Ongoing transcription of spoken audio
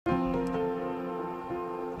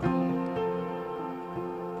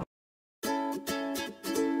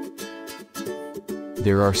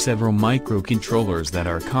There are several microcontrollers that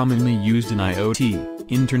are commonly used in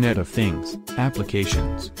IoT, Internet of Things,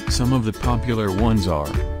 applications. Some of the popular ones are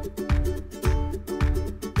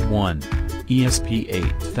 1.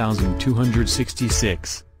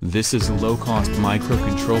 ESP8266. This is a low-cost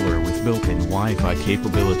microcontroller with built-in Wi-Fi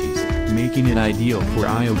capabilities, making it ideal for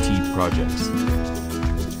IoT projects.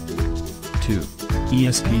 2.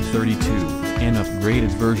 ESP32, an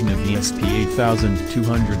upgraded version of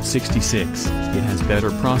ESP8266. It has better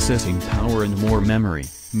processing power and more memory,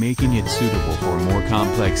 making it suitable for more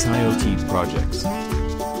complex IoT projects.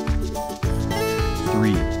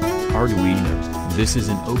 3. Arduino. This is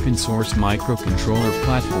an open-source microcontroller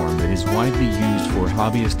platform that is widely used for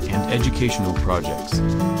hobbyist and educational projects.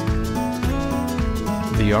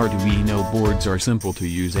 The Arduino boards are simple to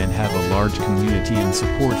use and have a large community and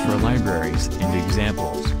support for libraries and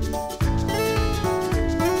examples.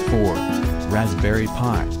 4. Raspberry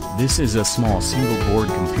Pi. This is a small single-board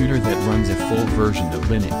computer that runs a full version of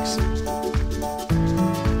Linux.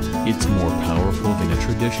 It's more powerful than a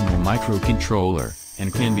traditional microcontroller,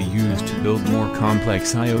 and can be used to build more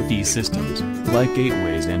complex IoT systems, like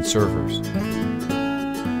gateways and servers.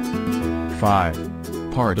 5.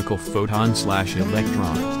 Particle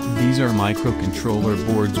Photon/Electron. These are microcontroller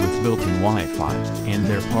boards with built-in Wi-Fi, and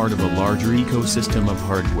they're part of a larger ecosystem of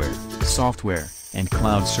hardware, software, and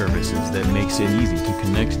cloud services that makes it easy to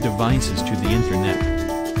connect devices to the internet.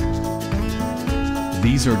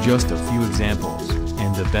 These are just a few examples,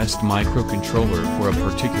 and the best microcontroller for a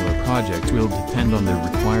particular project will depend on the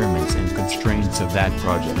requirements and constraints of that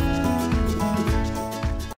project.